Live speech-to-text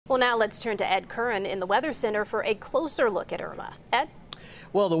Well, now let's turn to Ed Curran in the Weather Center for a closer look at Irma. Ed?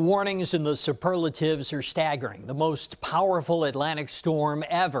 Well, the warnings and the superlatives are staggering. The most powerful Atlantic storm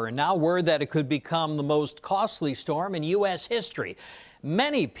ever. Now word that it could become the most costly storm in U.S. history.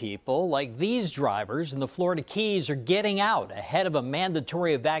 Many people, like these drivers in the Florida Keys, are getting out ahead of a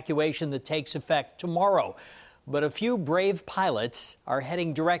mandatory evacuation that takes effect tomorrow. But a few brave pilots are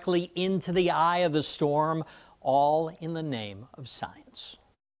heading directly into the eye of the storm, all in the name of science.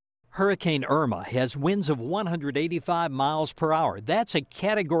 Hurricane Irma has winds of 185 miles per hour. That's a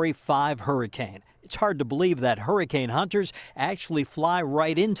Category 5 hurricane. It's hard to believe that hurricane hunters actually fly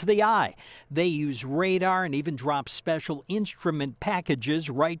right into the eye. They use radar and even drop special instrument packages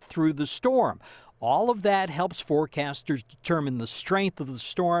right through the storm. All of that helps forecasters determine the strength of the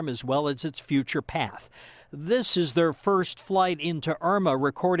storm as well as its future path. This is their first flight into Irma,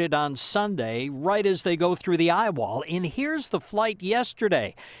 recorded on Sunday, right as they go through the eye wall. And here's the flight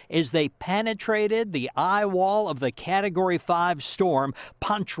yesterday as they penetrated the eye wall of the Category 5 storm,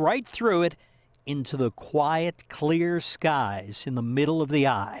 punched right through it into the quiet, clear skies in the middle of the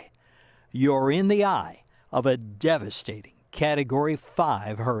eye. You're in the eye of a devastating Category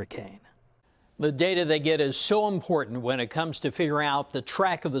 5 hurricane. The data they get is so important when it comes to figuring out the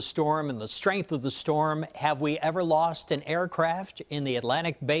track of the storm and the strength of the storm. Have we ever lost an aircraft in the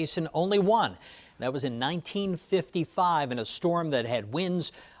Atlantic Basin? Only one. That was in 1955 in a storm that had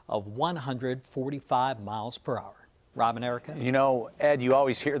winds of 145 miles per hour. Rob and Erica? You know, Ed, you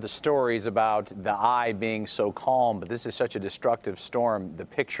always hear the stories about the eye being so calm, but this is such a destructive storm. The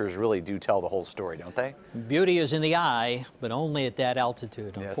pictures really do tell the whole story, don't they? Beauty is in the eye, but only at that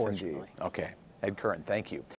altitude, Yes, unfortunately. Indeed. Okay. Ed Curran, thank you.